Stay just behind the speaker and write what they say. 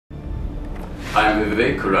I'm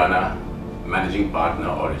Vivek Khurana, Managing Partner,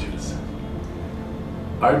 Origins.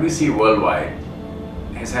 RBC Worldwide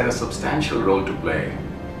has had a substantial role to play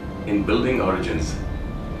in building Origins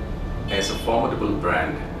as a formidable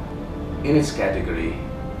brand in its category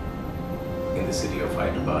in the city of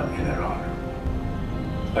Hyderabad and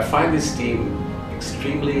around. I find this team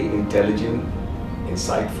extremely intelligent,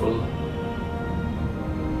 insightful,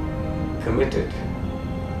 committed,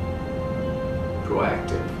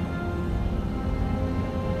 proactive,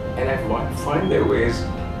 and I find their ways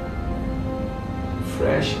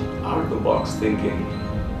fresh, out-of-the-box thinking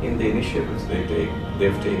in the initiatives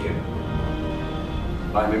they've taken.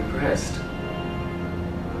 I'm impressed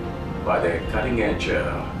by their cutting-edge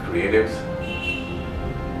creatives,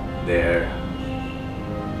 their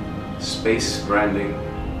space branding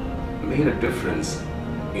made a difference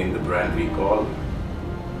in the brand recall,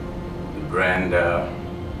 the brand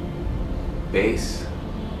base,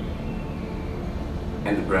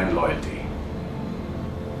 and the brand loyalty.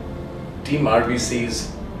 Team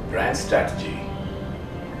RBC's brand strategy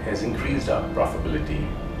has increased our profitability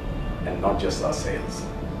and not just our sales.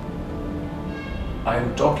 I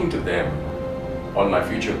am talking to them on my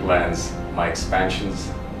future plans, my expansions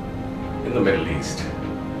in the Middle East,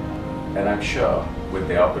 and I'm sure with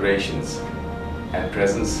their operations and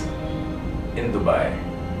presence in Dubai,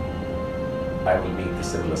 I will meet the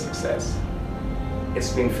similar success.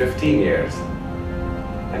 It's been 15 years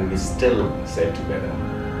and we still sail together.